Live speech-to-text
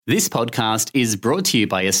This podcast is brought to you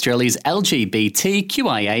by Australia's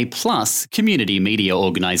LGBTQIA+ community media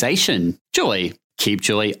organisation, Joy. Keep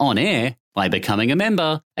Joy on air by becoming a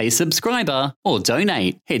member, a subscriber, or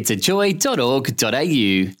donate. Head to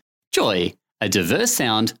joy.org.au. Joy, a diverse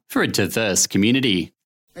sound for a diverse community.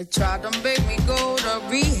 They tried to make me go to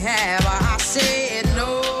rehab. I said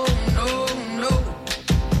no, no, no.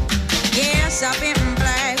 Yes, I've been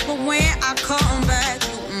black, but when I come back,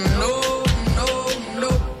 no, no, no.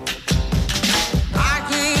 I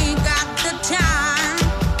ain't got the time,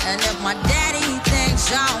 and if my daddy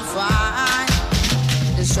thinks I'm fine,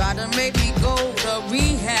 they try to make me go to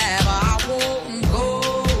rehab. I won't go.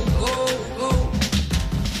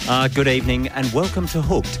 Good evening and welcome to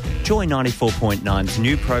Hooked, Joy 94.9's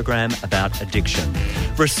new program about addiction.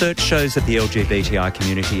 Research shows that the LGBTI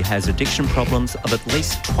community has addiction problems of at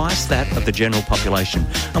least twice that of the general population,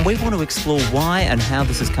 and we want to explore why and how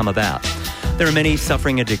this has come about. There are many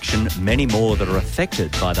suffering addiction, many more that are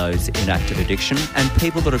affected by those in active addiction, and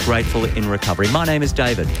people that are grateful in recovery. My name is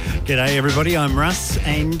David. G'day everybody, I'm Russ,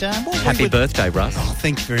 and Happy birthday, Russ. Oh,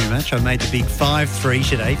 thank you very much. I made the big 5-3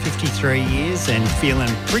 today, 53 years, and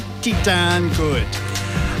feeling pretty darn good.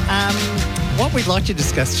 What we'd like to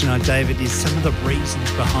discuss tonight, David, is some of the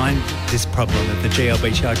reasons behind this problem of the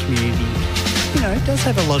GLBTI community. You know, it does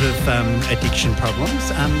have a lot of addiction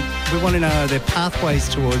problems. We want to know their pathways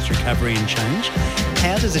towards recovery and change.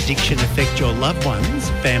 How does addiction affect your loved ones,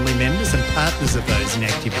 family members and partners of those in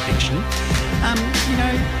active addiction? You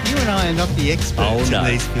know, you and I are not the experts in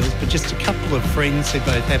these fields, but just a couple of friends who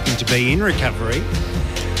both happen to be in recovery.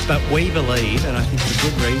 But we believe, and I think for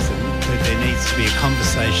good reason, that there needs to be a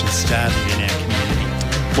conversation started in our community.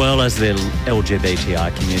 Well, as the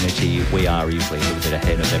LGBTI community, we are usually a little bit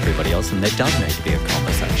ahead of everybody else, and there does need to be a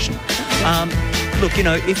conversation. Look, you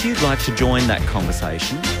know, if you'd like to join that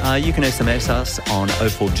conversation, you can SMS us on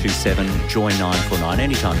 0427 Joy 949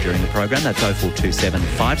 anytime during the program. That's 0427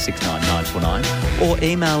 569 949, or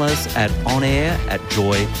email us at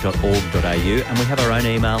onair@joy.org.au, and we have our own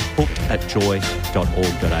email,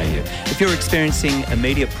 hooked@joy.org.au. If you're experiencing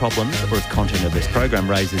immediate problems, or if content of this program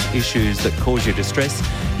raises issues that cause you distress,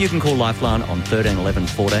 you can call Lifeline on 13 11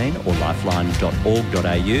 14 or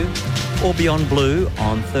lifeline.org.au, or Beyond Blue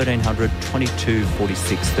on 1300 22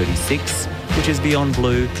 46 36, which is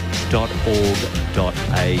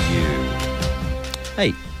beyondblue.org.au.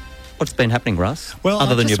 Hey, what's been happening, Russ? Well,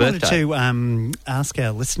 other than your birthday? I just wanted to ask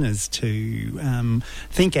our listeners to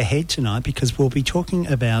think ahead tonight, because we'll be talking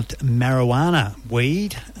about marijuana,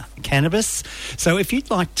 weed, cannabis. So if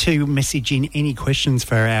you'd like to message in any questions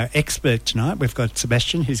for our expert tonight, we've got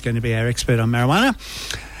Sebastian, who's going to be our expert on marijuana.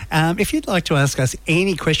 If you'd like to ask us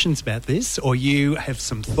any questions about this, or you have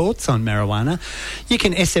some thoughts on marijuana, you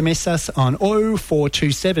can SMS us on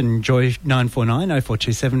 0427 Joy 949,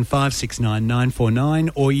 0427 569 949,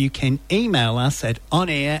 or you can email us at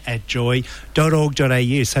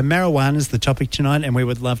onair@joy.org.au. So marijuana is the topic tonight, and we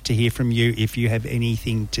would love to hear from you if you have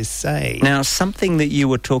anything to say. Now, something that you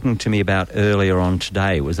were talking to me about earlier on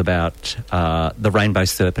today was about the Rainbow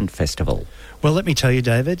Serpent Festival. Well, let me tell you,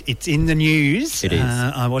 David, it's in the news. It is.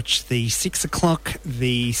 I watched the 6 o'clock,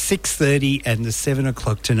 the 6:30 and the 7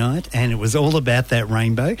 o'clock tonight, and it was all about that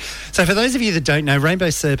rainbow. So for those of you that don't know,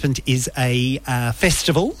 Rainbow Serpent is a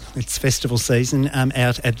festival. It's festival season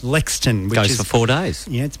out at Lexington. Which Goes for 4 days.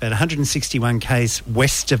 Yeah, it's about 161 k's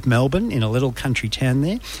west of Melbourne in a little country town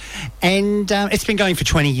there. And it's been going for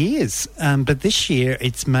 20 years. But this year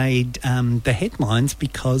it's made the headlines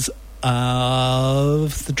because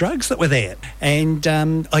of the drugs that were there. And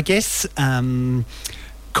I guess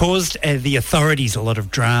caused the authorities a lot of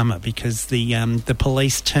drama, because the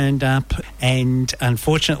police turned up, and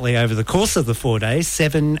unfortunately over the course of the 4 days,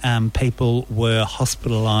 7 people were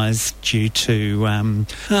hospitalised due to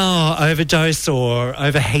overdose or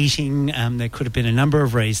overheating. There could have been a number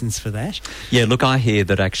of reasons for that. Yeah, look, I hear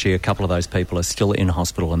that actually a couple of those people are still in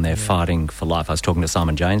hospital and they're fighting for life. I was talking to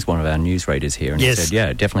Simon James, one of our newsreaders here, and he said,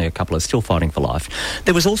 yeah, definitely a couple are still fighting for life.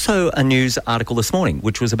 There was also a news article this morning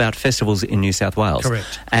which was about festivals in New South Wales.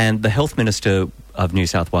 Correct. And the Health Minister of New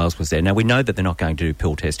South Wales was there. Now, we know that they're not going to do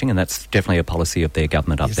pill testing, and that's definitely a policy of their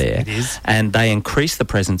government up there. It is. And they increased the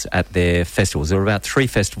presence at their festivals. There were about 3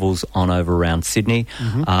 festivals on over around Sydney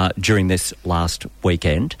during this last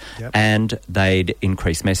weekend, and they'd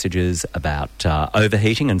increased messages about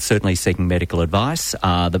overheating and certainly seeking medical advice.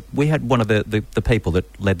 We had one of the people that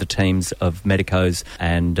led the teams of medicos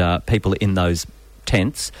and people in those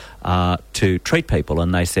tents to treat people,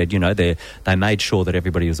 and they said, they made sure that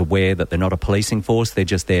everybody was aware that they're not a policing force, they're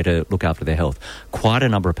just there to look after their health. Quite a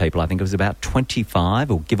number of people, I think it was about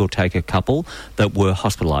 25, or give or take a couple, that were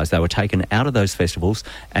hospitalised. They were taken out of those festivals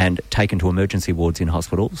and taken to emergency wards in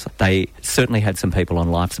hospitals. They certainly had some people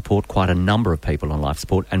on life support, quite a number of people on life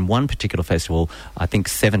support, and one particular festival, I think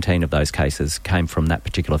 17 of those cases came from that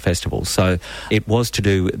particular festival. So it was to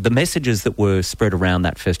do, the messages that were spread around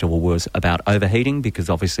that festival was about overheating, because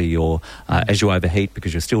obviously as you overheat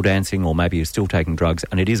because you're still dancing or maybe you're still taking drugs,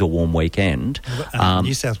 and it is a warm weekend.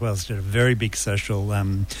 New South Wales did a very big social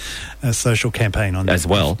campaign on that as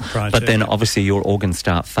well. But then obviously your organs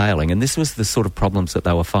start failing, and this was the sort of problems that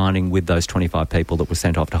they were finding with those 25 people that were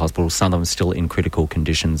sent off to hospital, some of them still in critical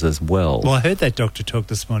conditions as well. Well, I heard that doctor talk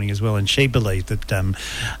this morning as well, and she believed that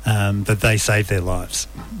that they saved their lives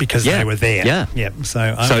because they were there. Yeah.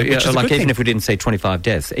 So even if we didn't see 25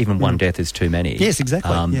 deaths, even one death is too many. Yes,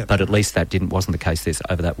 exactly. But at least that wasn't the case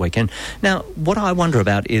over that weekend. Now, what I wonder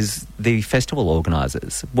about is the festival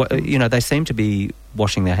organisers. They seem to be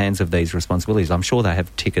washing their hands of these responsibilities. I'm sure they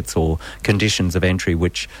have tickets or conditions of entry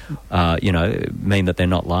which, mean that they're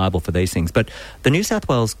not liable for these things. But the New South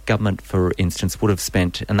Wales government, for instance, would have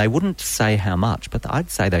spent, and they wouldn't say how much, but I'd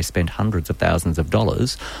say they spent hundreds of thousands of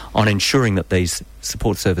dollars on ensuring that these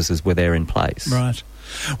support services were there in place. Right.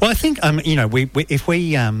 Well, I think, if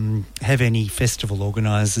we have any festival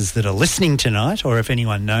organisers that are listening tonight, or if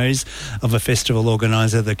anyone knows of a festival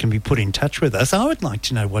organiser that can be put in touch with us, I would like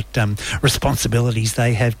to know what responsibilities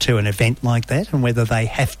they have to an event like that, and whether they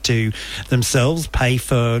have to themselves pay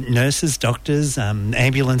for nurses, doctors,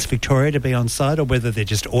 Ambulance Victoria to be on site, or whether they're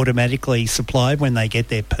just automatically supplied when they get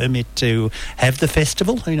their permit to have the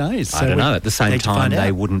festival. Who knows? I don't know. At the same time,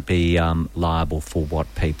 they wouldn't be liable for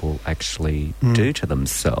what people actually do to themselves.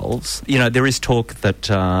 There is talk that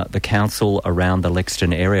the council around the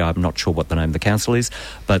Lexington area, I'm not sure what the name of the council is,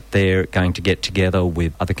 but they're going to get together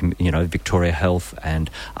with other, Victoria Health and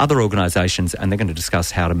other organisations, and they're going to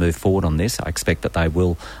discuss how to move forward on this. I expect that they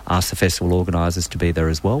will ask the festival organisers to be there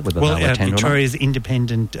as well, whether they'll attend Victoria's or not.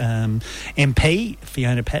 independent MP,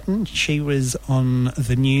 Fiona Patton, she was on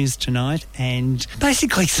the news tonight and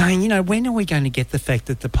basically saying, when are we going to get the fact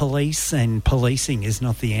that the police and policing is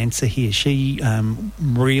not the answer here? She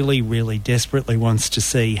really, really desperately wants to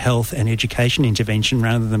see health and education intervention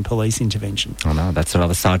rather than police intervention. Oh no, that's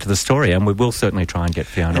another side to the story, and we will certainly try and get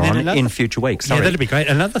Fiona on in future weeks. Yeah, that'd be great.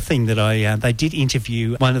 Another thing that they did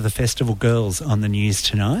interview one of the festival girls on the news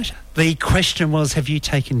tonight. The question was, have you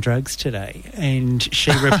taken drugs today? And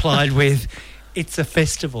she replied with, it's a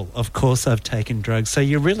festival. Of course I've taken drugs. So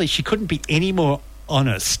she couldn't be any more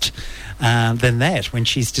honest than that when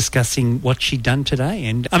she's discussing what she'd done today.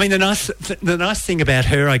 And I mean, the nice thing about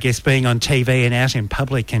her, I guess, being on TV and out in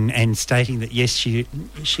public and stating that yes,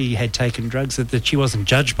 she had taken drugs, that she wasn't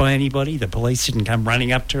judged by anybody, the police didn't come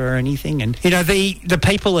running up to her or anything. And the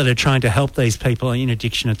people that are trying to help these people in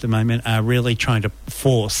addiction at the moment are really trying to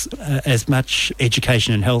force as much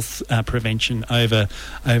education and health prevention over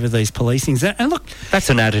these policings. And look, that's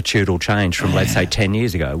an attitudinal change from let's say 10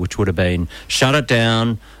 years ago, which would have been shut it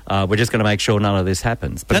down. We're just going to make sure none of this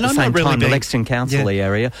happens. But at the same time, the Lexington Council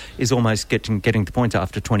area is almost getting to the point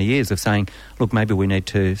after 20 years of saying, look, maybe we need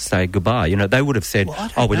to say goodbye. They would have said,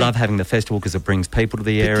 we love having the festival because it brings people to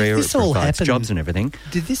the area, it provides jobs and everything.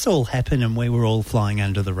 Did this all happen and we were all flying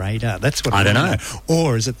under the radar? That's what I don't know.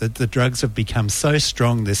 Or is it that the drugs have become so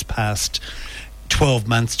strong this past 12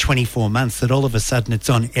 months, 24 months, that all of a sudden it's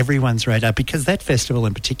on everyone's radar? Because that festival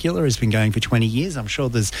in particular has been going for 20 years. I'm sure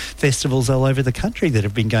there's festivals all over the country that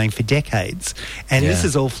have been going for decades. And this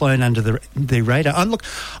has all flown under the radar. And look,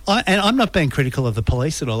 I'm not being critical of the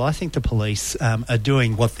police at all. I think the police are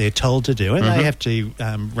doing what they're told to do, and they have to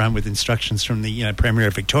run with instructions from the Premier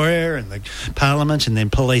of Victoria and the Parliament and then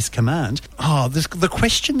Police Command. The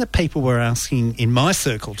question that people were asking in my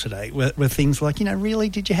circle today were things like, really,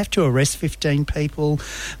 did you have to arrest 15 people?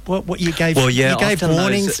 What you gave? You gave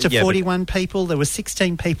warnings to 41 people. There were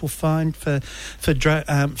 16 people fined for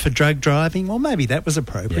drug driving. Well, maybe that was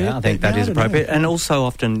appropriate. Yeah, I think that is appropriate. And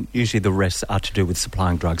also, usually the arrests are to do with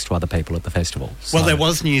supplying drugs to other people at the festival. Well, there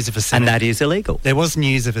was news of and that is illegal. There was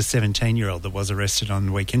news of a 17-year-old that was arrested on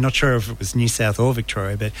the weekend. Not sure if it was New South or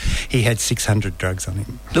Victoria, but he had 600 drugs on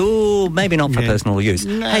him. Oh, maybe not for personal use.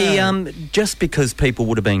 No. Hey, just because people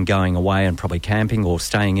would have been going away and probably camping or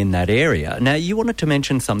staying in that area. Now, you wanted to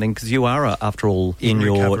mention something because you are, after all, in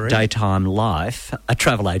your recovery. daytime life, a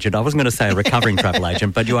travel agent. I wasn't going to say a recovering travel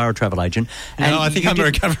agent, but you are a travel agent. No, I think I'm a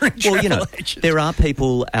recovering Well, travel agent. there are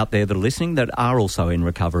people out there that are listening that are also in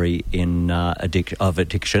recovery in of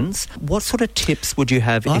addictions. What sort of tips would you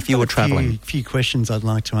have if you were travelling? A few questions I'd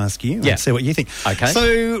like to ask you. Yeah. And see what you think. Okay.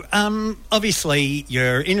 So, obviously,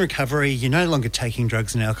 you're in recovery. You're no longer taking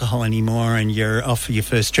drugs and alcohol anymore, and you're off for your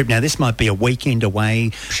first trip. Now, this might be a weekend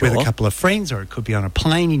away with a couple of friends, or it could be on a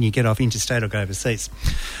plane, and you get off interstate or go overseas.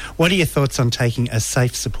 What are your thoughts on taking a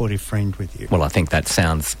safe, supportive friend with you? Well, I think that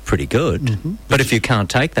sounds pretty good. Mm-hmm. But if you can't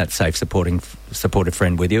take that safe, supportive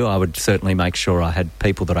friend with you, I would certainly make sure I had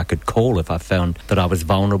people that I could call if I found that I was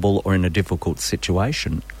vulnerable or in a difficult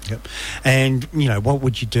situation. Yep. And, what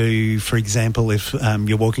would you do, for example, if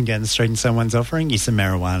you're walking down the street and someone's offering you some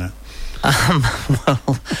marijuana?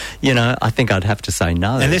 Well, I think I'd have to say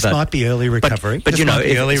no. And this might be early recovery. But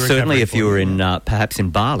certainly if you're in, perhaps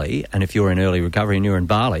in Bali, and if you're in early recovery and you're in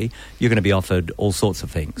Bali, you're going to be offered all sorts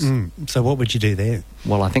of things. So what would you do there?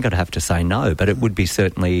 Well, I think I'd have to say no, but it would be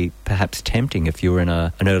certainly perhaps tempting if you were in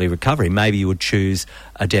an early recovery. Maybe you would choose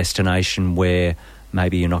a destination where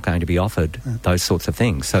maybe you're not going to be offered those sorts of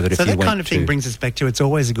things. So that kind of thing brings us back to it's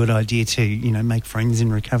always a good idea to, make friends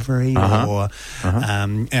in recovery or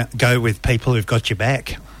go with people who've got your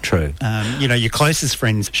back. True. Your closest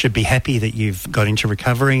friends should be happy that you've got into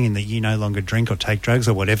recovery and that you no longer drink or take drugs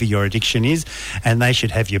or whatever your addiction is, and they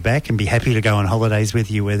should have your back and be happy to go on holidays with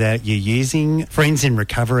you without you using. Friends in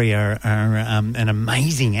recovery are an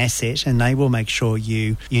amazing asset, and they will make sure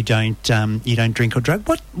you don't drink or drug.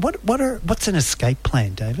 What's an escape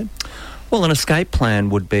plan, David? Well, an escape plan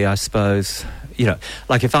would be, I suppose,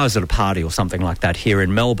 like if I was at a party or something like that here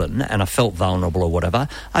in Melbourne and I felt vulnerable or whatever,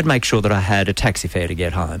 I'd make sure that I had a taxi fare to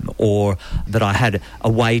get home or that I had a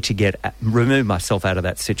way to remove myself out of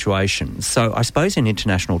that situation. So I suppose in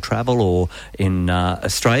international travel or in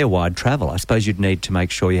Australia-wide travel, I suppose you'd need to make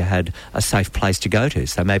sure you had a safe place to go to.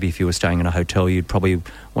 So maybe if you were staying in a hotel, you'd probably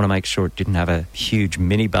want to make sure it didn't have a huge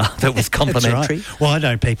minibar that was complimentary. That's right. Well, I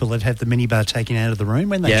know people that have the minibar taken out of the room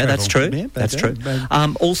when they travel. That's true. Yeah, that's true.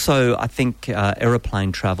 Also, I think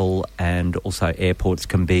aeroplane travel and also airports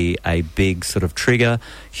can be a big sort of trigger,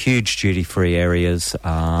 huge duty-free areas.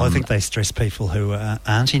 I think they stress people who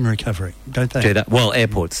aren't in recovery, don't they? Do that? Well,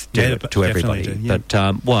 airports do it to everybody. Do, yeah.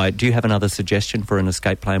 But why? Do you have another suggestion for an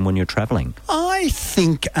escape plan when you're travelling? I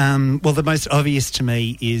think, the most obvious to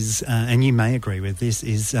me is, and you may agree with this,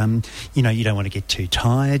 is, you don't want to get too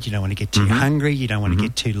tired, you don't want to get too hungry, you don't want to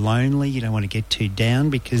get too lonely, you don't want to get too down,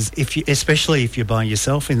 because especially if you're by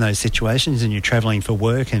yourself in those situations and you're travelling for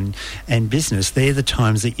work and business, they're the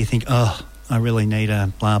times that you think, I really need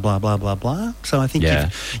a blah, blah, blah, blah, blah. So I think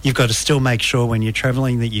you've got to still make sure when you're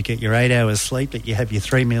travelling that you get your 8 hours sleep, that you have your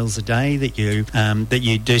 3 meals a day, that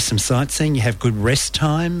you do some sightseeing, you have good rest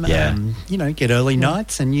time, get early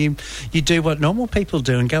nights, and you do what normal people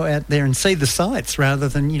do and go out there and see the sights rather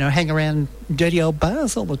than, hang around dirty old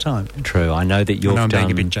bars all the time. True. I know that you've done... I'm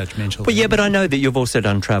being a bit judgmental. Well, but I know that you've also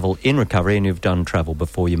done travel in recovery and you've done travel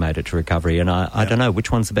before you made it to recovery, and I don't know,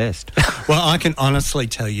 which one's the best? Well, I can honestly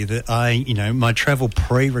tell you that my travel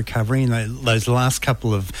pre-recovery and those last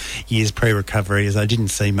couple of years pre-recovery is I didn't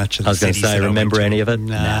see much of the cities. I was going to say, remember any of it?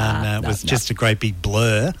 No, it was just a great big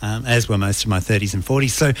blur, as were most of my 30s and 40s.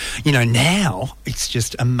 So, now it's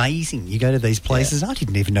just amazing. You go to these places, I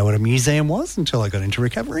didn't even know what a museum was until I got into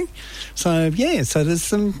recovery. So there's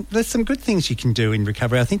some good things you can do in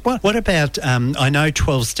recovery. I think, what about, I know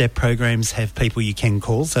 12-step programs have people you can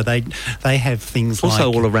call, so they have things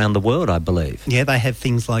also all around the world, I believe. Yeah, they have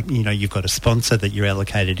things like, you've got a sponsor that you're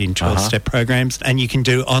allocated in 12-step programs, and you can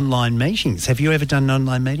do online meetings. Have you ever done an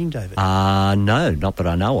online meeting, David? No, not that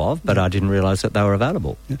I know of, but I didn't realise that they were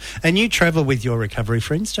available. Yeah. And you travel with your recovery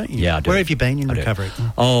friends, don't you? Yeah, I do. Where have you been in recovery?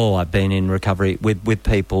 Oh, I've been in recovery with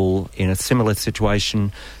people in a similar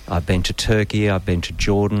situation. I've been to Turkey, I've been to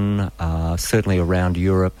Jordan, certainly around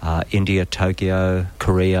Europe, India, Tokyo,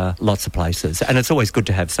 Korea, lots of places. And it's always good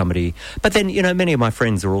to have somebody. But then, many of my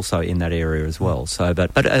friends are also in that area as well. So,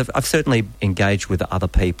 but I've certainly engaged with other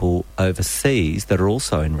people overseas that are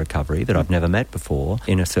also in recovery that I've never met before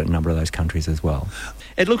in a certain number of those countries as well.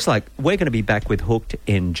 It looks like we're going to be back with Hooked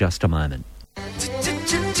in just a moment.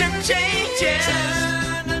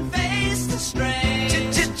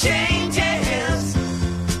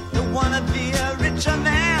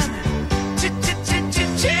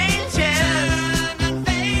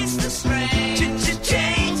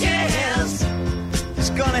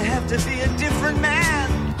 To be a different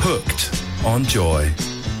man. Hooked on Joy.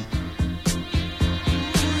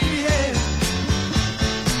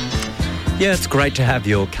 Yeah, it's great to have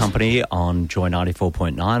your company on Joy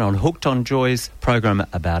 94.9 on Hooked on Joy's program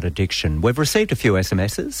about addiction. We've received a few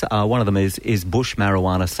SMSs. One of them is bush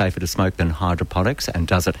marijuana safer to smoke than hydroponics, and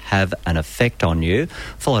does it have an effect on you?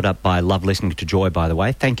 Followed up by love listening to Joy, by the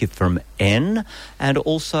way. Thank you from N. And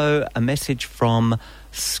also a message from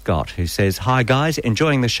Scott, who says, "Hi guys,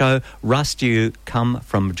 enjoying the show. Russ, do you come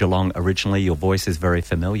from Geelong originally? Your voice is very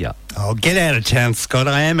familiar." Oh, get out of town, Scott.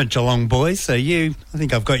 I am a Geelong boy, so I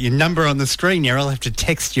think I've got your number on the screen here. I'll have to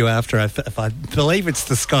text you after if I believe it's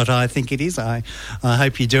the Scott I think it is. I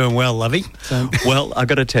hope you're doing well, lovey. So. Well, I've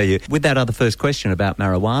got to tell you, with that other first question about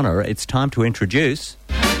marijuana, it's time to introduce...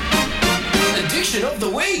 Addiction of the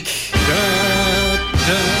Week!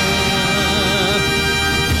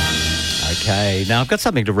 Okay, now I've got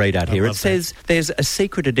something to read out here. It says there's a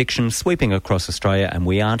secret addiction sweeping across Australia and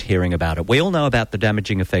we aren't hearing about it. We all know about the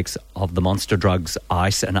damaging effects of the monster drugs,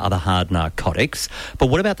 ice and other hard narcotics, but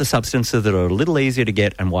what about the substances that are a little easier to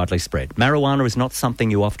get and widely spread? Marijuana is not something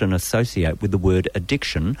you often associate with the word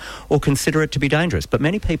addiction or consider it to be dangerous, but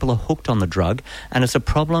many people are hooked on the drug and it's a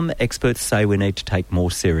problem experts say we need to take more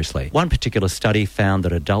seriously. One particular study found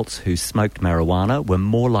that adults who smoked marijuana were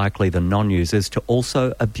more likely than non-users to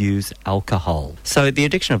also abuse alcohol. So the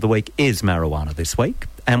addiction of the week is marijuana this week.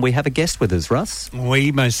 And we have a guest with us, Russ.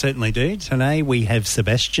 We most certainly do. Today we have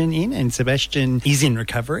Sebastian in, and Sebastian is in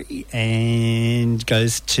recovery and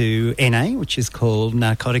goes to NA, which is called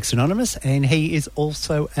Narcotics Anonymous, and he is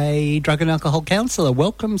also a drug and alcohol counsellor.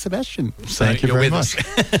 Welcome, Sebastian. Thank you very much.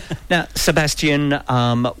 Now, Sebastian,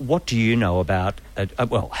 what do you know about,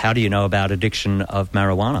 how do you know about addiction of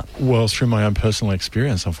marijuana? Well, through my own personal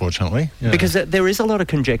experience, unfortunately. Yeah. Because there is a lot of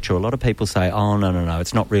conjecture. A lot of people say, oh, no,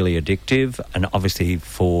 it's not really addictive, and obviously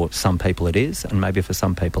for some people it is, and maybe for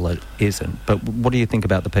some people it isn't. But what do you think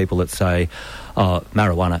about the people that say, oh,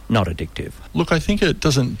 marijuana, not addictive? Look, I think it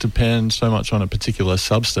doesn't depend so much on a particular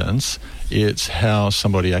substance. It's how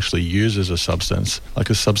somebody actually uses a substance. Like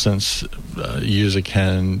a substance user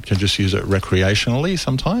can just use it recreationally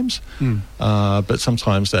sometimes, but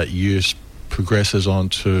sometimes that use progresses on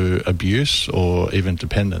to abuse or even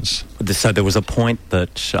dependence. So there was a point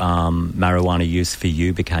that marijuana use for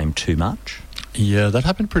you became too much? Yeah, that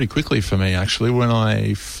happened pretty quickly for me, actually. When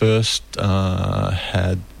I first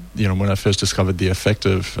when I first discovered the effect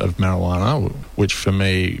of marijuana, which for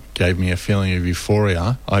me gave me a feeling of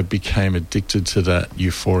euphoria, I became addicted to that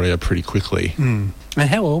euphoria pretty quickly. And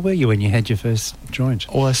how old were you when you had your first joint?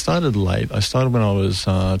 Well, I started late. I started when I was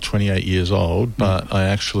 28 years old, but I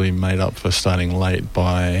actually made up for starting late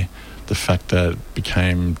by the fact that it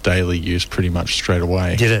became daily use pretty much straight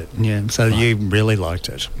away. Did it? Yeah. So you really liked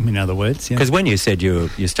it, in other words? Yeah. Because when you said you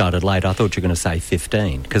started late, I thought you were going to say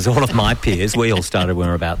 15, because all of my peers, we all started when we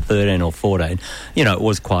were about 13 or 14. You know, it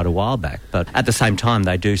was quite a while back. But at the same time,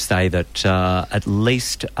 they do say that at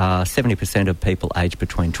least 70% of people aged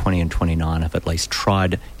between 20 and 29 have at least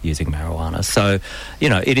tried using marijuana. So, you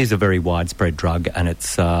know, it is a very widespread drug, and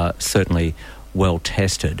it's certainly well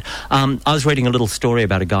tested. I was reading a little story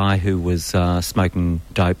about a guy who was smoking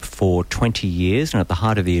dope for 20 years, and at the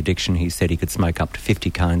height of the addiction he said he could smoke up to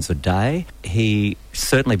 50 cones a day. He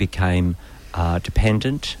certainly became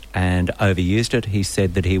dependent and overused it. He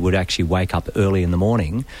said that he would actually wake up early in the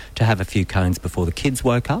morning to have a few cones before the kids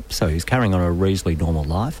woke up, so he was carrying on a reasonably normal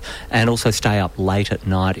life, and also stay up late at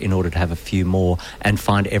night in order to have a few more and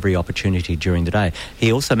find every opportunity during the day.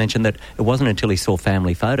 He also mentioned that it wasn't until he saw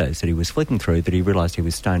family photos that he was flicking through that he realised he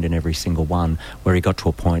was stoned in every single one, where he got to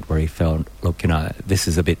a point where he felt, look, you know, this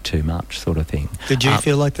is a bit too much, sort of thing. Did you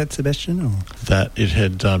feel like that, Sebastian? Or? That it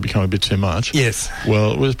had become a bit too much? Yes.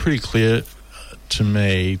 Well, it was pretty clear to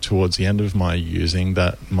me towards the end of my using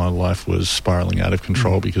that my life was spiralling out of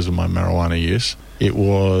control because of my marijuana use. It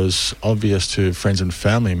was obvious to friends and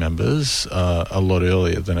family members a lot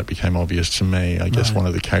earlier than it became obvious to me. I guess one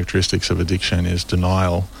of the characteristics of addiction is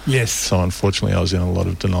denial. Yes. So unfortunately I was in a lot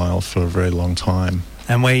of denial for a very long time.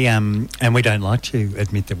 And we don't like to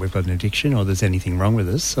admit that we've got an addiction or there's anything wrong with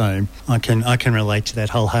us. So I can relate to that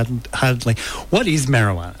wholeheartedly. What is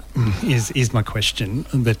marijuana? Is my question.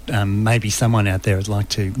 That maybe someone out there would like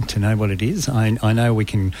to know what it is. I know we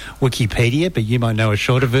can Wikipedia, but you might know a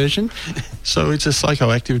shorter version. So it's a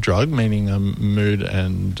psychoactive drug, meaning a mood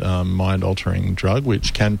and mind-altering drug,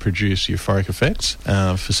 which can produce euphoric effects.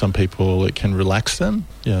 For some people, it can relax them,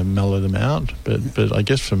 mellow them out. But I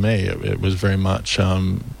guess for me, it was very much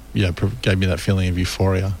gave me that feeling of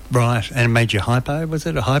euphoria. Right, and it made you hypo? Was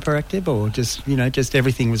it a hyperactive, or just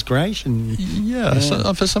everything was great? And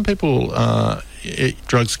So, for some people,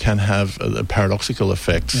 drugs can have a paradoxical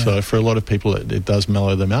effect. Yeah. So for a lot of people, it does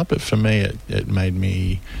mellow them out. But for me, it made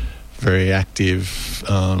me very active,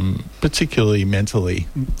 particularly mentally.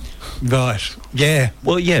 Right. Yeah.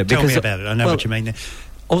 Well, yeah. Tell because me about it. I know what you mean there.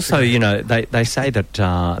 Also, you know, they say that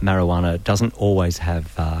marijuana doesn't always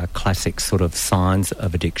have classic sort of signs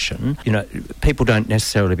of addiction. You know, people don't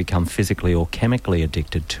necessarily become physically or chemically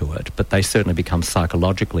addicted to it, but they certainly become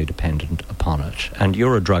psychologically dependent upon it. And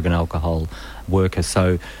you're a drug and alcohol worker,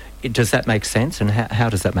 so does that make sense? And how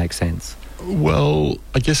does that make sense? Well,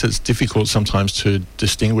 I guess it's difficult sometimes to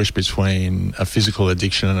distinguish between a physical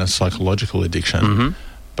addiction and a psychological addiction. Mm-hmm.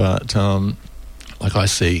 But, like I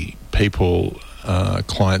see people...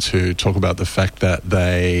 clients who talk about the fact that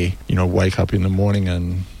they, you know, wake up in the morning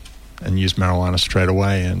and use marijuana straight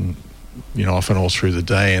away, and, you know, often all through the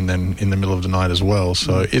day and then in the middle of the night as well.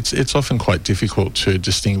 So it's often quite difficult to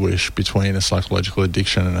distinguish between a psychological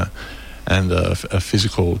addiction and a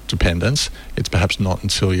physical dependence. It's perhaps not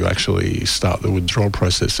until you actually start the withdrawal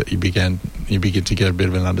process that you begin to get a bit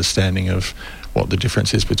of an understanding of what the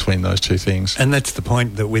difference is between those two things. And that's the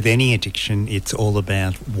point, that with any addiction, it's all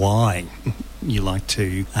about why you like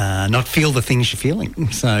to not feel the things you're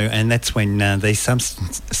feeling. So, and that's when these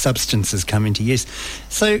substances come into use.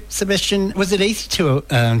 So, Sebastian, was it easy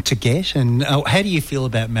to get? And how do you feel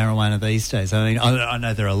about marijuana these days? I mean, I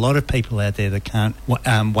know there are a lot of people out there that can't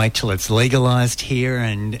wait till it's legalised here,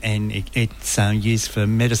 and it's used for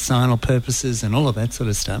medicinal purposes and all of that sort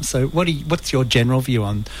of stuff. So, what's your general view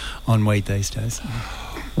on weed these days?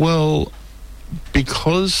 Well,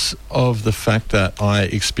 because of the fact that I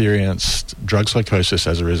experienced drug psychosis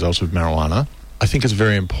as a result of marijuana, I think it's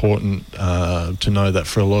very important to know that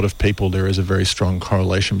for a lot of people there is a very strong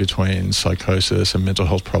correlation between psychosis and mental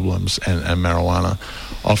health problems and marijuana.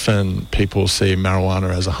 Often people see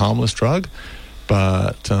marijuana as a harmless drug,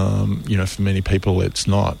 but you know, for many people it's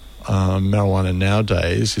not. Marijuana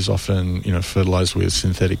nowadays is often, you know, fertilized with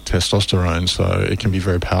synthetic testosterone, so it can be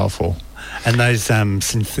very powerful. And those,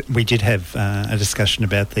 we did have a discussion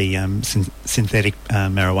about the synthetic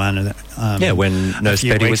marijuana. When Nurse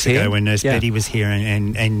Betty was here. When Nurse Betty was here,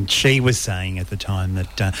 and she was saying at the time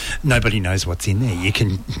that nobody knows what's in there. You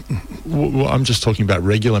can. Well, I'm just talking about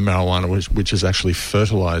regular marijuana, which is actually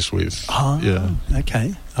fertilized with. Oh, yeah.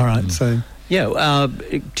 Okay. All right. So. Yeah,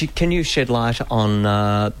 can you shed light on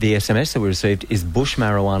the SMS that we received? Is bush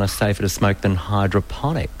marijuana safer to smoke than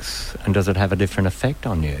hydroponics? And does it have a different effect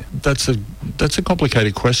on you? That's a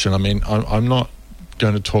complicated question. I mean, I'm not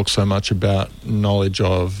going to talk so much about knowledge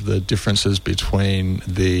of the differences between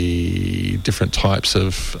the different types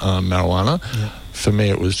of marijuana. Yeah. For me,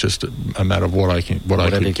 it was just a matter of what I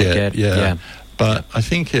could get. Yeah. But I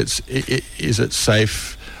think is it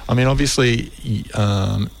safe? I mean, obviously,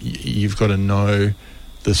 you've got to know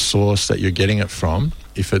the source that you're getting it from.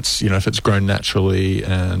 If it's grown naturally,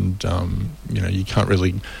 and you can't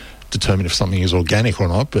really determine if something is organic or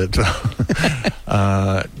not. But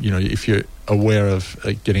if you're aware of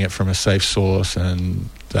getting it from a safe source, and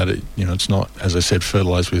that it's not, as I said,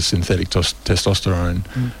 fertilized with synthetic testosterone.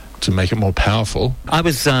 To make it more powerful. I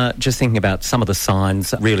was just thinking about some of the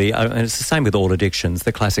signs, really, and it's the same with all addictions.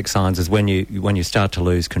 The classic signs is when you start to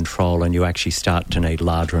lose control and you actually start to need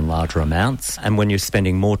larger and larger amounts, and when you're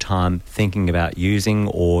spending more time thinking about using,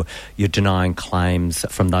 or you're denying claims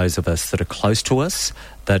from those of us that are close to us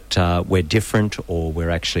that we're different or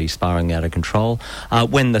we're actually spiraling out of control.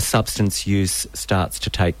 When the substance use starts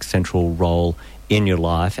to take central role in your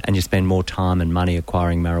life, and you spend more time and money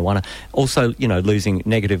acquiring marijuana. Also, losing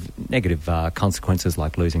negative consequences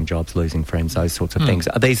like losing jobs, losing friends, those sorts of things.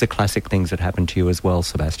 Are these the classic things that happen to you as well,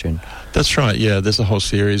 Sebastian? That's right, yeah. There's a whole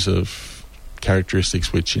series of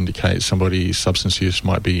characteristics which indicate somebody's substance use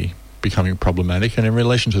might be becoming problematic. And in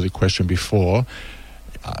relation to the question before,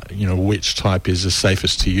 which type is the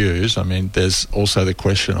safest to use? I mean, there's also the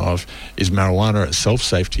question of, is marijuana itself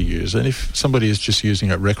safe to use? And if somebody is just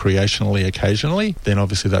using it recreationally occasionally, then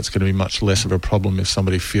obviously that's going to be much less of a problem. If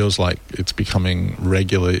somebody feels like it's becoming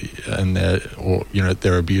regular and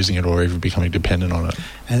they're abusing it or even becoming dependent on it.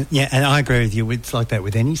 And I agree with you. It's like that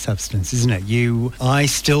with any substance, isn't it? I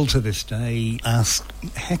still to this day ask,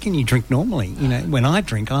 how can you drink normally? When I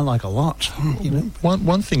drink, I like a lot.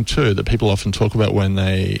 One thing too that people often talk about when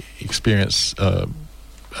they experience, I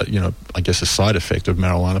guess a side effect of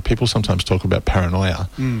marijuana, people sometimes talk about paranoia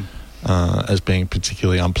as being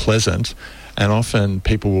particularly unpleasant. And often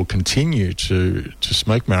people will continue to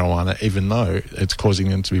smoke marijuana even though it's causing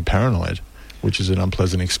them to be paranoid, which is an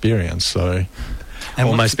unpleasant experience. So, and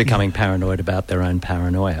almost becoming paranoid about their own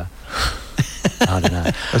paranoia. I don't know.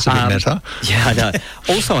 That's a bit meta. Yeah, I know.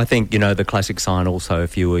 Also, I think, the classic sign also,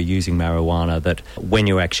 if you were using marijuana, that when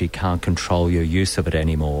you actually can't control your use of it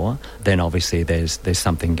anymore, then obviously there's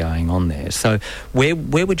something going on there. So where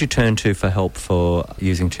would you turn to for help for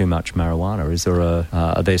using too much marijuana? Is there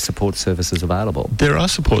are there support services available? There are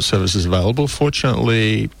support services available.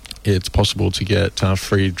 Fortunately, it's possible to get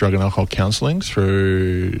free drug and alcohol counselling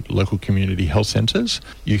through local community health centres.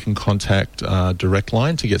 You can contact Direct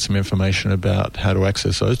Line to get some information about how to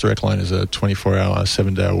access those. Direct Line is a 24-hour,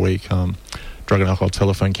 7-day-a-week drug and alcohol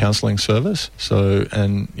telephone counselling service. So,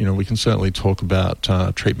 and we can certainly talk about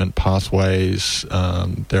treatment pathways.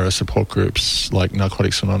 There are support groups like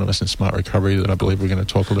Narcotics Anonymous and Smart Recovery that I believe we're going to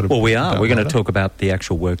talk a little bit about. Well, we are. We're going to later. talk about the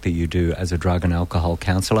actual work that you do as a drug and alcohol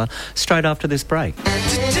counsellor straight after this break.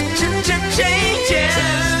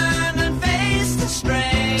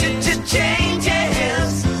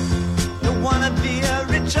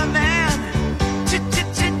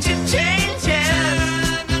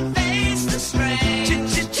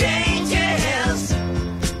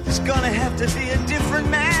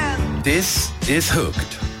 This is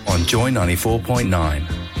Hooked on Joy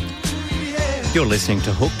 94.9. You're listening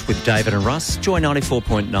to Hooked with David and Russ, Joy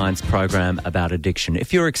 94.9's program about addiction.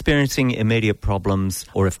 If you're experiencing immediate problems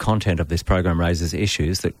or if content of this program raises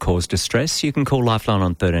issues that cause distress, you can call Lifeline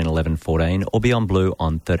on 13 11 14 or Beyond Blue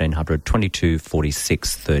on 1300 22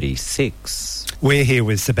 46 36. We're here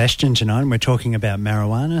with Sebastian tonight and we're talking about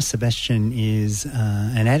marijuana. Sebastian is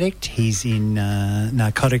an addict. He's in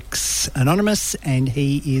Narcotics Anonymous and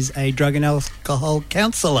he is a drug and alcohol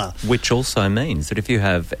counsellor. Which also means that if you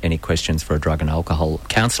have any questions for a drug and alcohol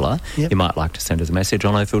counsellor, you might like to send us a message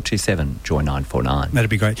on 0427 Joy 949. That'd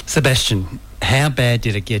be great. Sebastian, how bad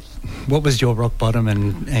did it get? What was your rock bottom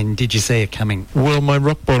and did you see it coming? Well, my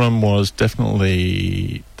rock bottom was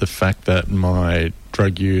definitely the fact that my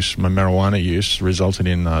drug use, my marijuana use, resulted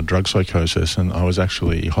in drug psychosis, and I was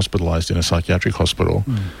actually hospitalised in a psychiatric hospital.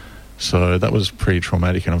 So that was pretty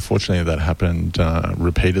traumatic, and unfortunately that happened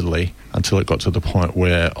repeatedly until it got to the point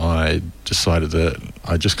where I decided that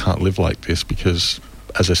I just can't live like this because,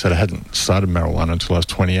 as I said, I hadn't started marijuana until I was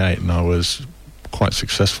 28 and I was quite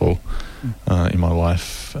successful in my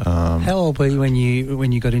life. How old were you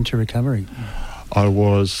when you got into recovery? I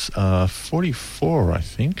was 44, I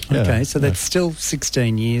think. Yeah. Okay, so that's still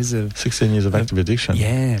 16 years of... 16 years of active addiction.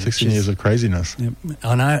 Yeah. 16 years of craziness. Yep.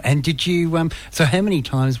 I know. And did you... so how many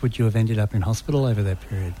times would you have ended up in hospital over that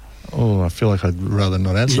period? Oh, I feel like I'd rather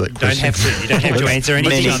not answer that question. You don't have to answer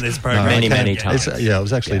anything on this program. Many times. I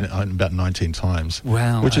was actually about 19 times.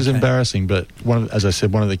 Wow. Which is embarrassing, but as I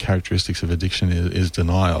said, one of the characteristics of addiction is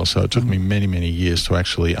denial. So it took me many, many years to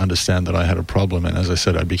actually understand that I had a problem. And as I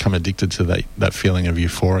said, I'd become addicted to that feeling of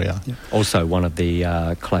euphoria. Yeah. Also, one of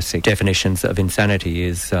the classic definitions of insanity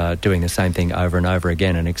is doing the same thing over and over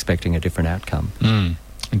again and expecting a different outcome.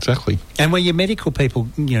 Exactly. And were your medical people,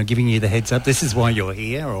 giving you the heads up, this is why you're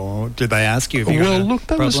here, or did they ask you if you had a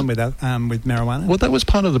problem with marijuana? Well, that was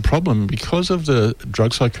part of the problem. Because of the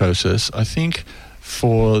drug psychosis, I think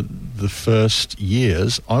for the first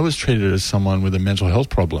years, I was treated as someone with a mental health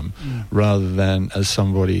problem rather than as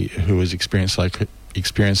somebody who was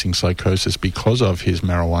experiencing psychosis because of his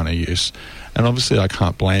marijuana use. And obviously I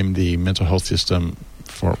can't blame the mental health system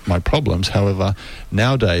for my problems. However,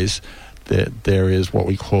 nowadays there is what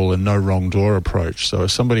we call a no wrong door approach. So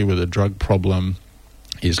if somebody with a drug problem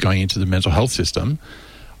is going into the mental health system,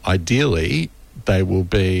 ideally they will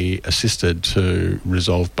be assisted to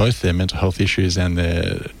resolve both their mental health issues and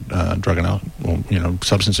their drug and alcohol,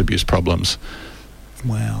 substance abuse problems.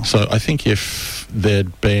 Wow. So I think if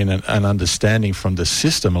there'd been an understanding from the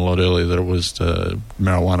system a lot earlier that it was the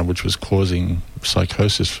marijuana which was causing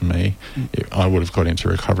psychosis for me, I would have got into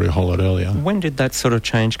recovery a whole lot earlier. When did that sort of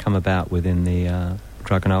change come about within the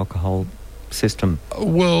drug and alcohol system?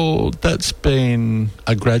 Well, that's been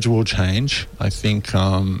a gradual change. I think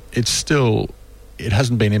it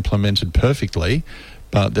hasn't been implemented perfectly,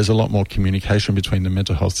 but there's a lot more communication between the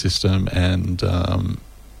mental health system and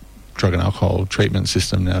drug and alcohol treatment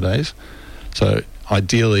system nowadays. So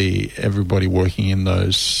ideally, everybody working in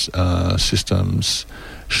those systems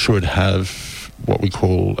should have what we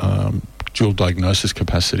call dual diagnosis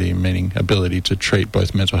capacity, meaning ability to treat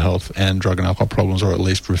both mental health and drug and alcohol problems, or at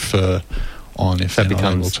least refer on if that they're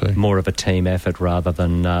not able becomes to. More of a team effort rather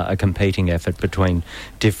than a competing effort between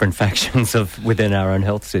different factions within our own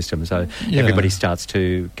health system. So everybody starts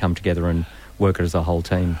to come together and work it as a whole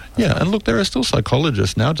team. Yeah, and look, there are still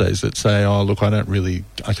psychologists nowadays that say, oh, look, I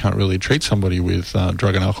can't really treat somebody with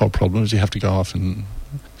drug and alcohol problems. You have to go off and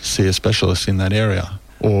see a specialist in that area.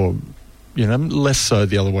 Or less so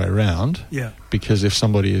the other way around. Yeah. Because if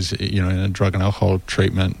somebody is, in a drug and alcohol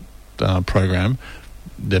treatment program,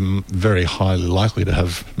 they're very highly likely to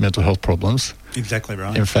have mental health problems. Exactly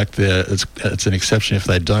right. In fact, it's an exception if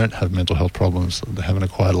they don't have mental health problems. They haven't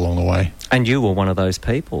acquired along the way. And you were one of those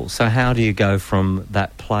people. So how do you go from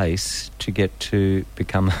that place to get to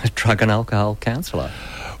become a drug and alcohol counsellor?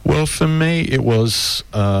 Well, for me, it was,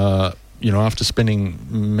 after spending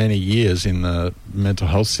many years in the mental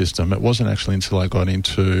health system, it wasn't actually until I got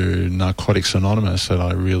into Narcotics Anonymous that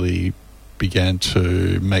I really began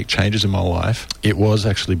to make changes in my life. It was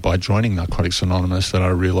actually by joining Narcotics Anonymous that I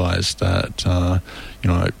realised that,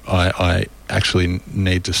 I actually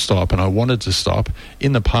need to stop, and I wanted to stop.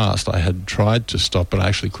 In the past, I had tried to stop, but I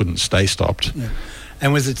actually couldn't stay stopped. Yeah.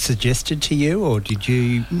 And was it suggested to you, or did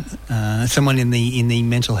you, someone in the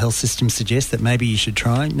mental health system suggest that maybe you should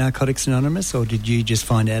try Narcotics Anonymous, or did you just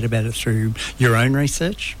find out about it through your own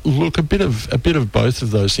research? Look, a bit of both of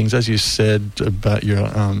those things. As you said about your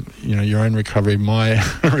own recovery, my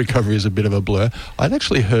recovery is a bit of a blur. I'd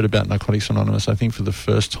actually heard about Narcotics Anonymous, I think, for the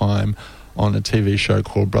first time on a TV show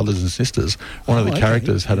called Brothers and Sisters. One of the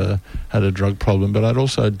characters had a drug problem, but I'd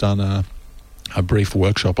also done a brief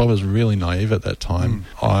workshop. I was really naive at that time.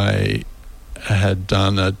 I had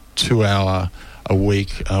done a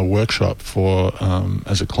 2-hour-a-week workshop for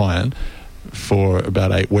as a client for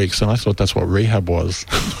about 8 weeks, and I thought that's what rehab was.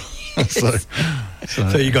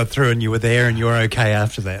 So you got through and you were there and you were okay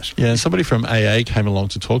after that. Yeah, and somebody from AA came along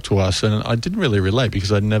to talk to us, and I didn't really relate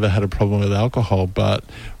because I'd never had a problem with alcohol. But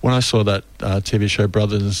when I saw that TV show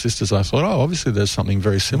Brothers and Sisters, I thought, obviously there's something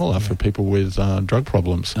very similar for people with drug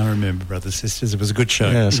problems. I remember Brothers and Sisters. It was a good show.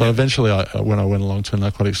 Yeah, so eventually when I went along to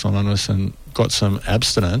Narcotics Anonymous and got some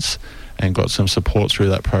abstinence and got some support through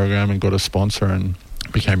that program and got a sponsor and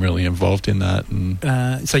became really involved in that.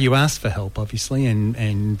 And so you asked for help, obviously,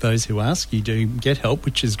 and those who ask, you do get help,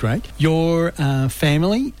 which is great. Your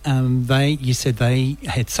family, you said they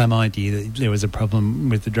had some idea that there was a problem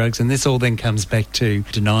with the drugs, and this all then comes back to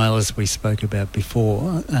denial, as we spoke about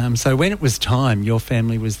before. So when it was time, your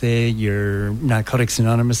family was there, your Narcotics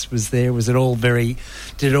Anonymous was there. Did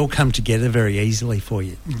it all come together very easily for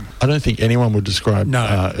you? I don't think anyone would describe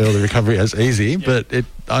early recovery as easy, but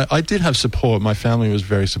I did have support. My family was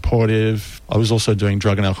very supportive. I was also doing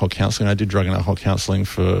drug and alcohol counselling. I did drug and alcohol counselling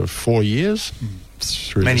for 4 years.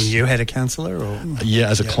 Meaning you had a counsellor? Or? Yeah,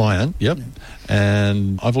 as a client, yep. Yeah.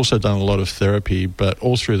 And I've also done a lot of therapy, but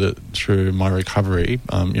all through my recovery,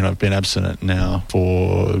 I've been abstinent now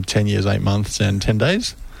for 10 years, 8 months and 10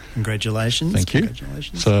 days. Congratulations. Thank you.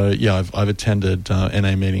 Congratulations. So, yeah, I've attended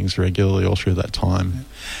NA meetings regularly all through that time.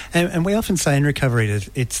 And we often say in recovery that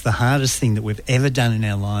it's the hardest thing that we've ever done in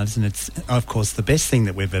our lives, and it's, of course, the best thing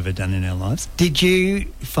that we've ever done in our lives. Did you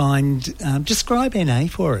find... describe NA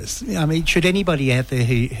for us. I mean, should anybody out there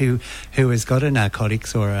who has got a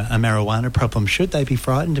narcotics or a marijuana problem, should they be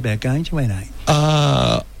frightened about going to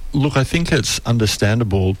NA? Look, I think it's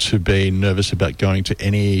understandable to be nervous about going to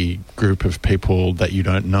any group of people that you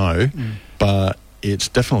don't know, but it's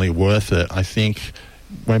definitely worth it. I think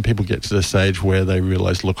when people get to the stage where they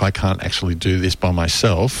realise, look, I can't actually do this by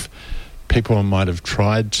myself, people might have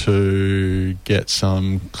tried to get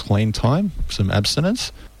some clean time, some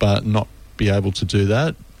abstinence, but not be able to do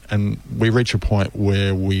that. And we reach a point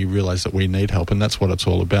where we realise that we need help, and that's what it's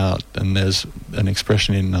all about. And there's an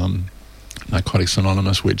expression in... Narcotics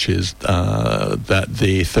Anonymous, which is that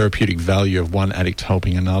the therapeutic value of one addict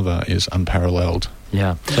helping another is unparalleled.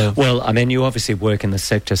 Yeah. Well, I mean, you obviously work in the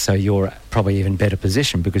sector, so you're probably even better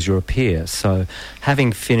positioned because you're a peer. So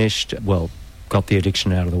having finished, got the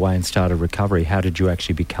addiction out of the way and started recovery, how did you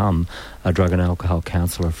actually become a drug and alcohol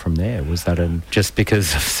counsellor from there? Was that just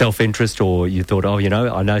because of self-interest, or you thought,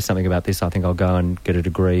 I know something about this, I think I'll go and get a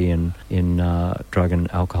degree in drug and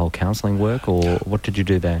alcohol counselling work, or what did you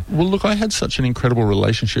do there? Well, look, I had such an incredible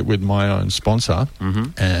relationship with my own sponsor,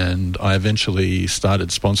 and I eventually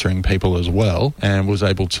started sponsoring people as well and was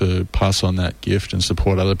able to pass on that gift and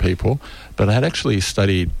support other people. But I had actually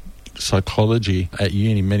studied psychology at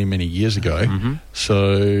uni many years ago.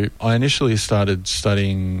 So I initially started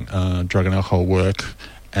studying drug and alcohol work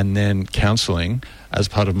and then counselling as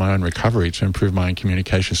part of my own recovery to improve my own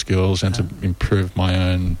communication skills and to improve my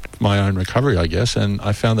own recovery, I guess. And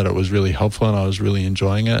I found that it was really helpful and I was really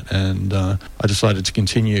enjoying it. And I decided to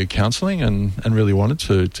continue counselling and really wanted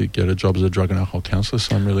to get a job as a drug and alcohol counsellor.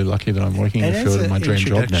 So I'm really lucky that I'm working in the field of my dream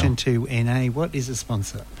job now. Introduction to NA, what is a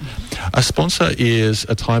sponsor? A sponsor is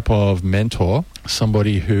a type of mentor,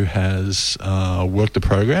 somebody who has worked the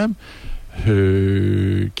program,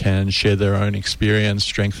 who can share their own experience,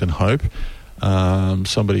 strength and hope.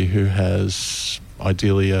 Somebody who has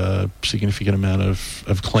ideally a significant amount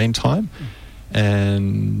of clean time,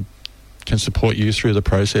 and can support you through the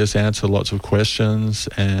process, answer lots of questions,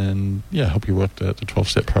 and help you work the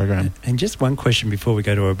 12-step program. And just one question before we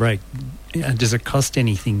go to a break. Does it cost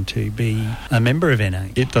anything to be a member of NA?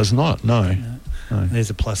 It does not, no. No. There's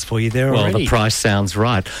a plus for you there already. Well, the price sounds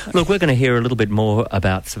right. Look, we're going to hear a little bit more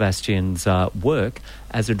about Sebastian's work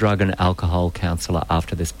as a drug and alcohol counsellor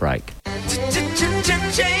after this break.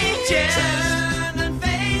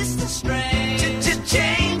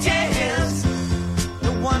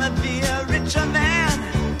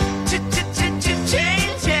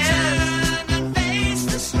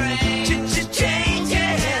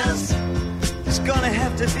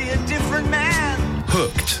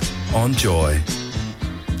 Hooked on Joy.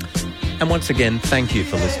 And once again, thank you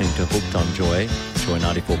for listening to Hooked on Joy, Joy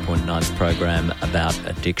 94.9's program about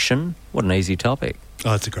addiction. What an easy topic.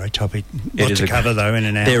 Oh, it's a great topic. Lots to cover, though, in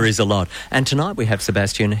an hour. There is a lot. And tonight we have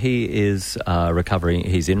Sebastian. He is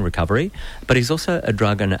he's in recovery, but he's also a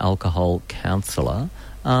drug and alcohol counsellor.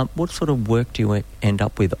 What sort of work do you end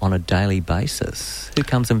up with on a daily basis? Who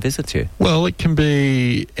comes and visits you? Well, it can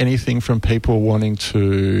be anything from people wanting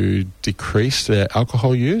to decrease their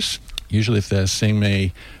alcohol use. Usually if they're seeing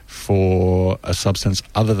me for a substance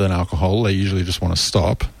other than alcohol, they usually just want to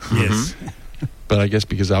stop. Yes. But I guess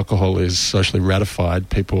because alcohol is socially ratified,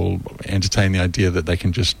 people entertain the idea that they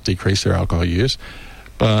can just decrease their alcohol use.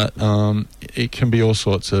 But it can be all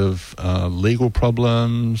sorts of legal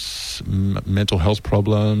problems, mental health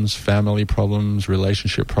problems, family problems,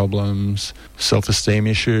 relationship problems, self-esteem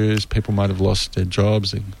issues. People might have lost their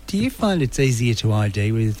jobs. Do you find it's easier to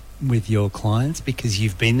ID with your clients because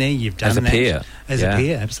you've been there, you've done that? As a peer. As a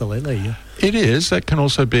peer, absolutely, yeah. It is. That can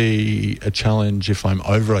also be a challenge if I'm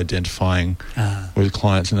over-identifying with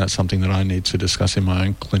clients, and that's something that I need to discuss in my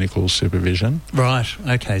own clinical supervision. Right,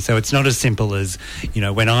 okay. So it's not as simple as,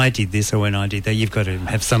 when I did this or when I did that. You've got to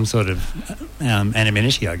have some sort of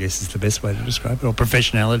anonymity, I guess is the best way to describe it, or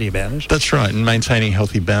professionality about it. That's right, and maintaining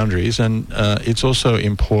healthy boundaries. And it's also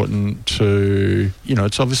important to,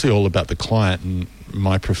 it's obviously all about the client, and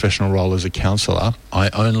my professional role as a counsellor, I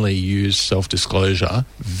only use self-disclosure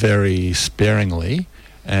very sparingly,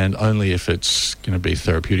 and only if it's going to be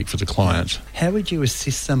therapeutic for the client. How would you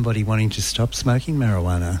assist somebody wanting to stop smoking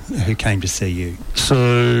marijuana who came to see you?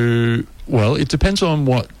 So, well, it depends on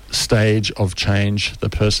what stage of change the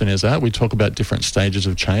person is at. We talk about different stages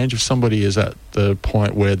of change. If somebody is at the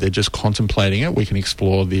point where they're just contemplating it, we can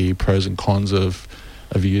explore the pros and cons of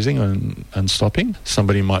using and stopping.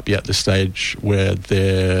 Somebody might be at the stage where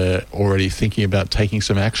they're already thinking about taking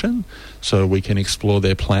some action, so we can explore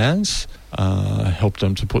their plans, help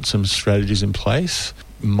them to put some strategies in place,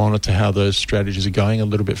 monitor how those strategies are going a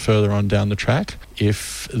little bit further on down the track.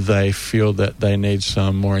 If they feel that they need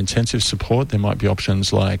some more intensive support, there might be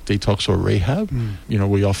options like detox or rehab.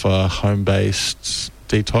 We offer home-based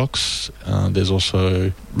detox. There's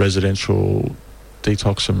also residential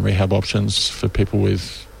detox and rehab options for people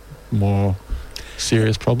with more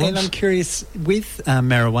serious problems. And I'm curious, with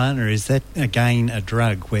marijuana, is that again a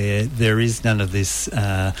drug where there is none of this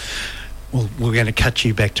well, we're going to cut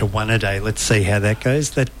you back to one a day, let's see how that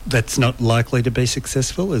goes? That's not likely to be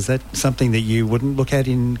successful? Is that something that you wouldn't look at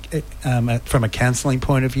from a counselling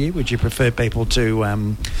point of view? Would you prefer people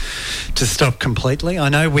to stop completely? I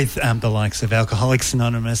know with the likes of Alcoholics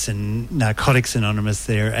Anonymous and Narcotics Anonymous,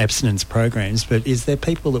 they're abstinence programs, but is there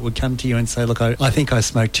people that would come to you and say, look, I think I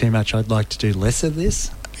smoke too much, I'd like to do less of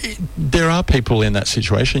this? There are people in that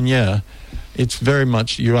situation, yeah. It's very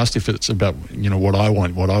much, you asked if it's about, what I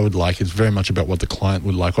want, what I would like. It's very much about what the client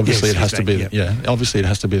would like. Obviously, it has to be, obviously it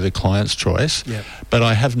has to be the client's choice. Yep. But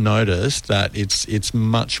I have noticed that it's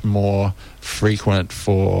much more frequent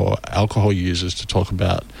for alcohol users to talk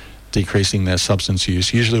about decreasing their substance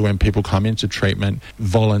use. Usually when people come into treatment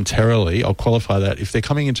voluntarily, I'll qualify that, if they're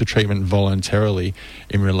coming into treatment voluntarily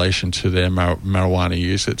in relation to their marijuana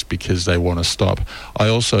use, it's because they want to stop. I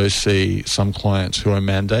also see some clients who are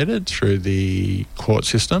mandated through the court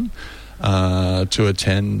system to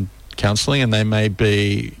attend counselling, and they may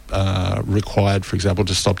be required, for example,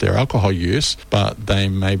 to stop their alcohol use, but they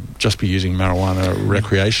may just be using marijuana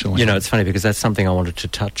recreationally. It's funny because that's something I wanted to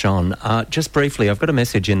touch on. Just briefly, I've got a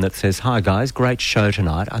message in that says, "Hi guys, great show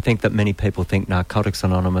tonight. I think that many people think Narcotics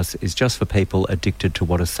Anonymous is just for people addicted to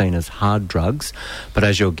what is seen as hard drugs, but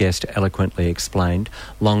as your guest eloquently explained,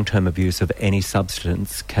 long-term abuse of any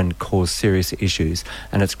substance can cause serious issues,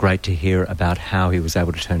 and it's great to hear about how he was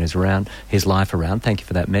able to turn his life around. Thank you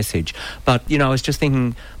for that message." But, I was just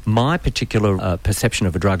thinking, my particular perception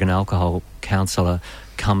of a drug and alcohol counsellor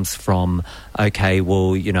comes from, okay,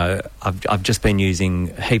 well, you know, I've just been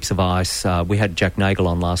using heaps of ice. We had Jack Nagel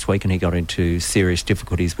on last week and he got into serious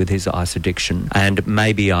difficulties with his ice addiction. And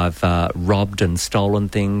maybe I've robbed and stolen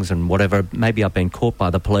things and whatever. Maybe I've been caught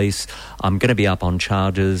by the police. I'm going to be up on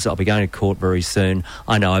charges. I'll be going to court very soon.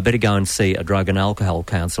 I know I better go and see a drug and alcohol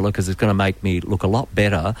counsellor because it's going to make me look a lot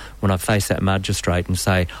better when I face that magistrate and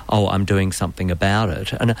say, oh, I'm doing something about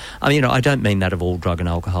it. And I mean, you know, I don't mean that of all drug and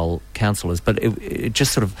alcohol counsellors, but it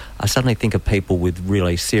just sort of, I suddenly think of people with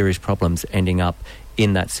really serious problems ending up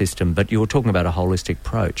in that system. But you were talking about a holistic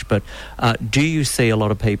approach. But do you see a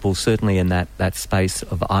lot of people certainly in that space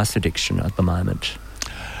of ice addiction at the moment?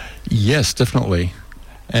 Yes, definitely.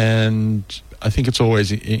 And I think it's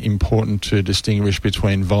always important to distinguish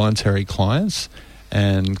between voluntary clients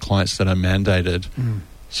and clients that are mandated.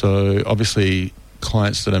 So obviously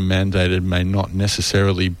clients that are mandated may not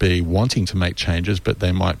necessarily be wanting to make changes, but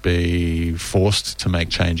they might be forced to make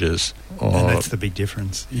changes. And that's the big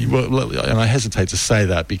difference. Well, and I hesitate to say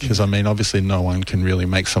that because, I mean, obviously no one can really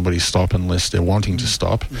make somebody stop unless they're wanting to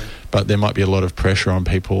stop. But there might be a lot of pressure on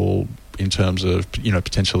people in terms of, you know,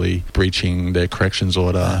 potentially breaching their corrections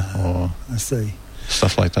order or I see.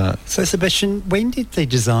 stuff like that. So, Sebastian, when did the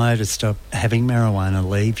desire to stop having marijuana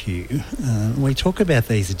leave you? We talk about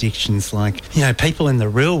these addictions like, you know, people in the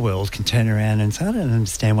real world can turn around and say, I don't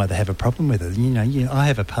understand why they have a problem with it. You know, I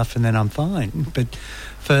have a puff and then I'm fine. But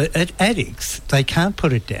for addicts, they can't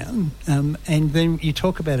put it down. And then you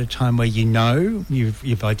talk about a time where you know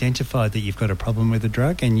you've identified that you've got a problem with a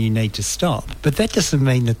drug and you need to stop. But that doesn't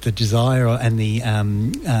mean that the desire and the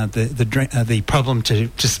problem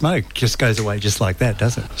to smoke just goes away just like that,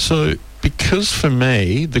 does it? So because for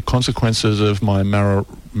me, the consequences of my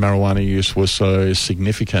marijuana use were so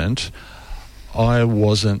significant, I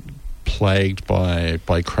wasn't plagued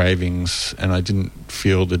by cravings and I didn't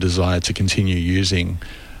feel the desire to continue using.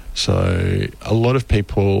 So a lot of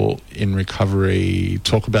people in recovery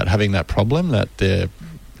talk about having that problem, that they're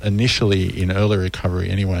initially in early recovery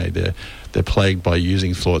anyway, they're plagued by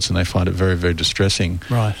using thoughts and they find it very, very distressing.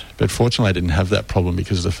 Right. But fortunately I didn't have that problem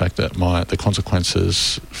because of the fact that the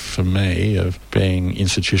consequences for me of being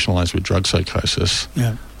institutionalised with drug psychosis,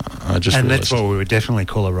 I just and realised. that's what we would definitely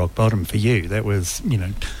call a rock bottom for you. That was, you know,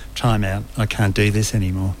 time out, I can't do this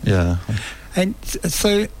anymore. Yeah. And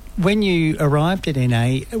so when you arrived at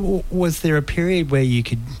NA, was there a period where you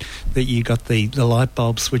got the light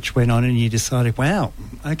bulb switch went on and you decided, wow,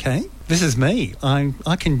 okay, this is me. I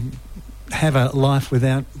can have a life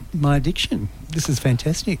without my addiction. This is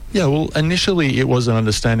fantastic. Yeah, well, initially it was an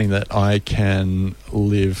understanding that I can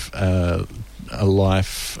live a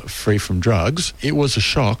life free from drugs. It was a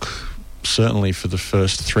shock, certainly for the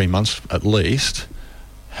first 3 months at least.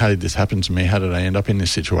 How did this happen to me? How did I end up in this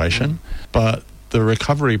situation? But the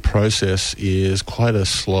recovery process is quite a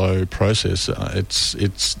slow process.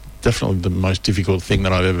 It's definitely the most difficult thing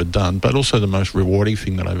that I've ever done, but also the most rewarding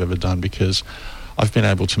thing that I've ever done because I've been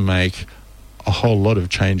able to make a whole lot of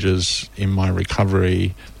changes in my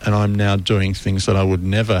recovery and I'm now doing things that I would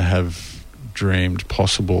never have dreamed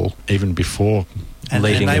possible even before. And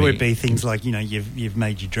they would be things like, you know, you've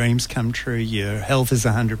made your dreams come true, your health is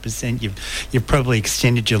 100%, you've probably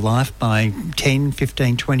extended your life by 10,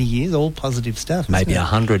 15, 20 years, all positive stuff. Maybe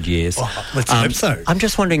 100 years. Oh, let's hope so. I'm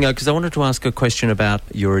just wondering, because I wanted to ask a question about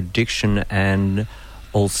your addiction and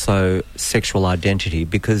also sexual identity,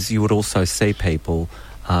 because you would also see people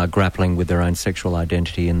grappling with their own sexual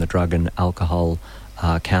identity in the drug and alcohol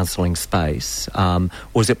counselling space.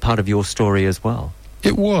 Was it part of your story as well?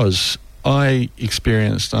 It was. I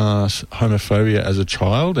experienced homophobia as a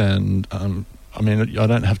child, and I mean, I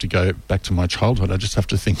don't have to go back to my childhood. I just have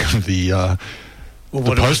to think of the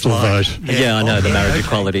postal vote. Yeah, I know, the marriage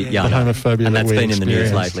equality. Yeah, the homophobia, and that that's we been in the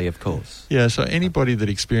news experienced. lately, of course. Yeah, so anybody that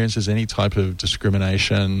experiences any type of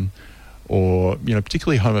discrimination or, you know,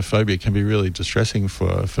 particularly homophobia can be really distressing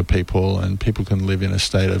for people, and people can live in a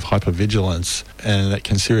state of hypervigilance, and that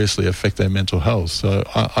can seriously affect their mental health. So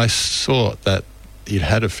I saw that it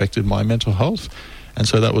had affected my mental health, and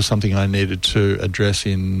so that was something I needed to address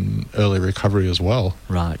in early recovery as well.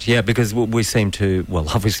 Right, yeah, because we seem to, well,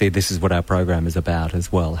 obviously this is what our program is about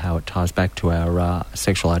as well, how it ties back to our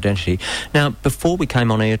sexual identity. Now, before we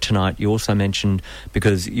came on air tonight, you also mentioned,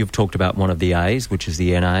 because you've talked about one of the A's, which is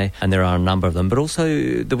the NA, and there are a number of them, but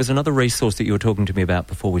also there was another resource that you were talking to me about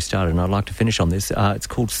before we started, and I'd like to finish on this. It's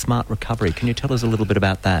called Smart Recovery. Can you tell us a little bit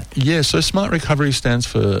about that? Yeah, so Smart Recovery stands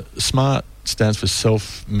for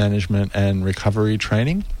self-management and recovery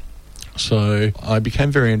training. So I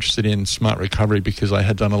became very interested in Smart Recovery because I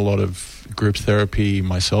had done a lot of group therapy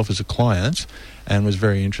myself as a client, and was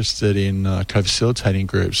very interested in co-facilitating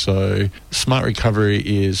groups. So Smart Recovery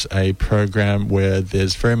is a program where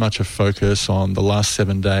there's very much a focus on the last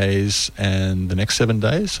 7 days and the next 7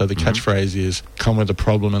 days. So the catchphrase is come with a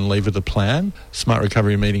problem and leave with a plan. Smart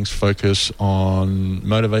Recovery meetings focus on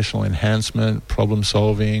motivational enhancement, problem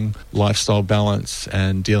solving, lifestyle balance,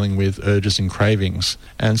 and dealing with urges and cravings.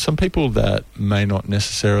 And some people that may not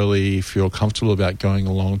necessarily feel comfortable about going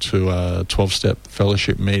along to a 12-step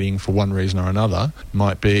fellowship meeting for one reason or another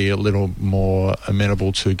might be a little more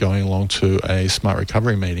amenable to going along to a Smart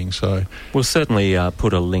Recovery meeting. So we'll certainly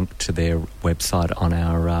put a link to their website on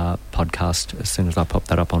our podcast as soon as I pop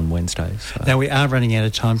that up on Wednesday. So. Now, we are running out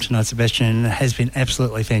of time tonight, Sebastian, and it has been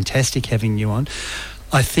absolutely fantastic having you on.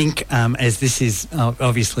 I think as this is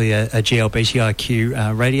obviously a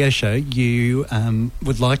GLBTIQ radio show, you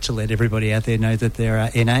would like to let everybody out there know that there are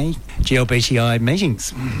NA GLBTI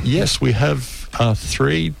meetings. Yes, we have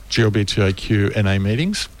 3 GLBTIQ NA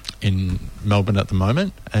meetings in Melbourne at the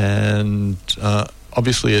moment, and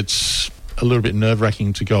obviously it's a little bit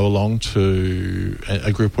nerve-wracking to go along to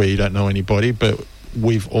a group where you don't know anybody, but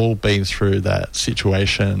we've all been through that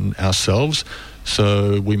situation ourselves.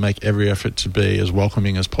 So we make every effort to be as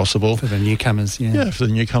welcoming as possible. For the newcomers, Yeah, for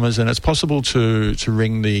the newcomers. And it's possible to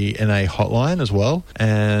ring the NA hotline as well.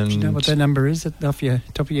 And do you know what that number is off your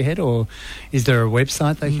top of your head, or is there a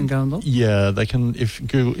website they can go and look? Yeah, they can.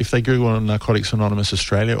 If they Google Narcotics Anonymous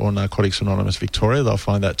Australia or Narcotics Anonymous Victoria, they'll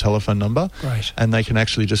find that telephone number. Right. And they can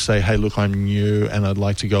actually just say, hey, look, I'm new and I'd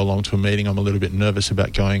like to go along to a meeting. I'm a little bit nervous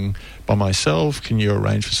about going by myself. Can you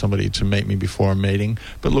arrange for somebody to meet me before a meeting?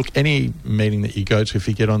 But look, any meeting that you go to, if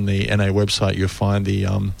you get on the NA website, you'll find the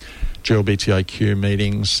GLBTIQ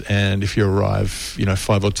meetings, and if you arrive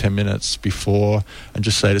 5 or 10 minutes before and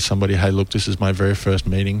just say to somebody, hey, look, this is my very first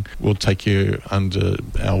meeting, we'll take you under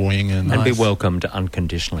our wing and be welcomed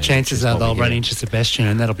unconditionally. Chances are they'll run into Sebastian,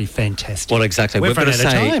 and that'll be fantastic. Well, exactly. We've run out of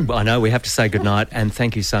time. I know, we have to say goodnight, and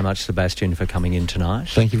thank you so much, Sebastian, for coming in tonight.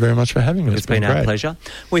 Thank you very much for having me. It's been great. our pleasure.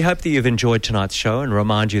 We hope that you've enjoyed tonight's show, and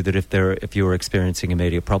remind you that if you're experiencing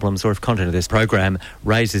immediate problems, or if content of this program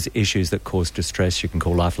raises issues that cause distress, you can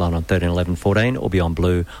call Lifeline on 13 11 14 or Beyond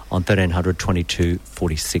Blue on 1300 22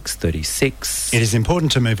 46 36. It is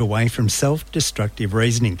important to move away from self-destructive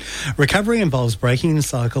reasoning. Recovery involves breaking the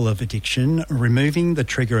cycle of addiction, removing the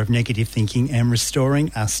trigger of negative thinking, and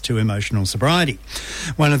restoring us to emotional sobriety.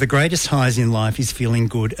 One of the greatest highs in life is feeling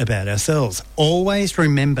good about ourselves. Always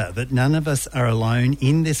remember that none of us are alone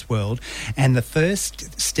in this world, and the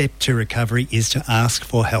first step to recovery is to ask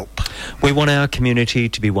for help. We want our community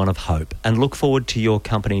to be one of hope, and look forward to your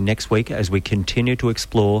company next week as we continue to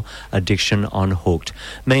explore addiction on Hooked.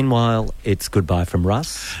 Meanwhile, it's goodbye from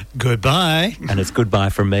Russ. Goodbye. And it's goodbye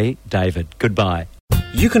from me, David. Goodbye.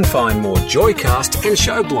 You can find more Joycast and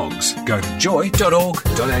show blogs. Go to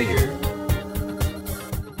joy.org.au.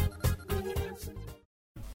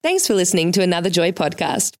 Thanks for listening to another Joy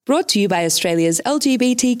podcast, brought to you by Australia's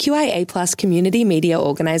LGBTQIA+ community media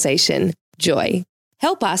organisation, Joy.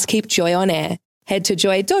 Help us keep Joy on air. Head to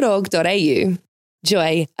joy.org.au.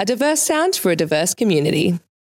 Joy, a diverse sound for a diverse community.